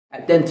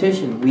At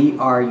Dentyzion, we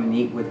are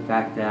unique with the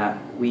fact that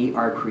we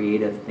are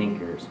creative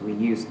thinkers. We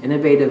use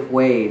innovative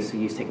ways to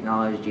use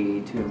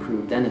technology to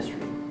improve dentistry.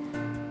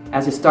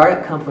 As a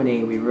startup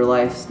company, we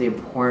realized the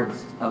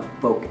importance of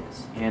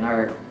focus, and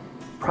our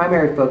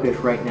primary focus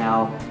right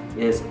now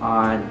is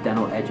on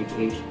dental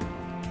education.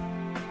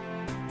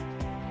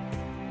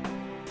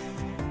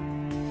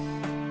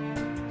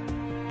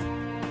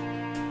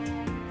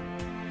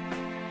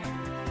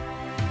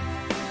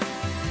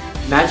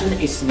 Imagine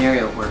a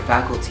scenario where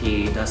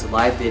faculty does a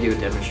live video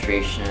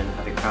demonstration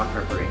of a crown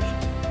preparation.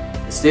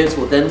 The students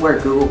will then wear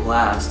Google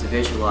Glass to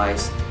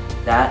visualize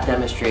that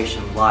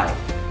demonstration live.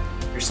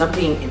 There's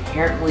something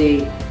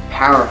inherently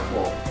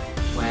powerful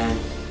when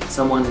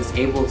someone is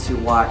able to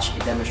watch a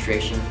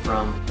demonstration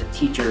from the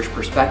teacher's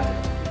perspective,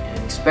 and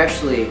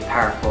especially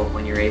powerful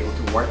when you're able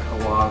to work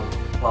along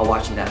while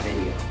watching that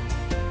video.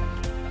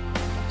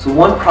 So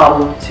one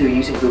problem to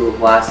using Google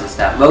Glass is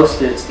that most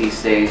students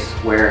these days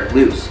wear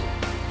Loupes.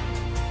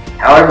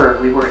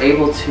 However, we were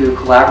able to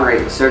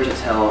collaborate with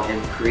SurgiTel in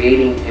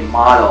creating a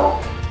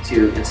model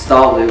to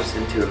install Loupes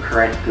into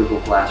current Google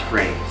Glass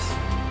frames.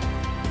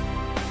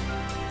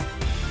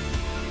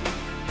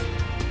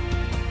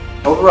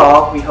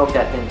 Overall, we hope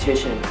that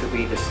Dentyzion could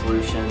be the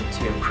solution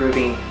to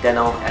improving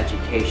dental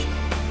education.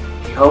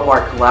 We hope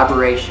our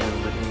collaboration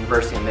with the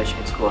University of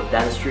Michigan School of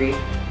Dentistry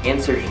and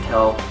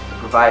SurgiTel will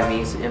provide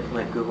means to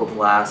implement Google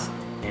Glass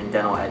in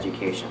dental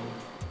education.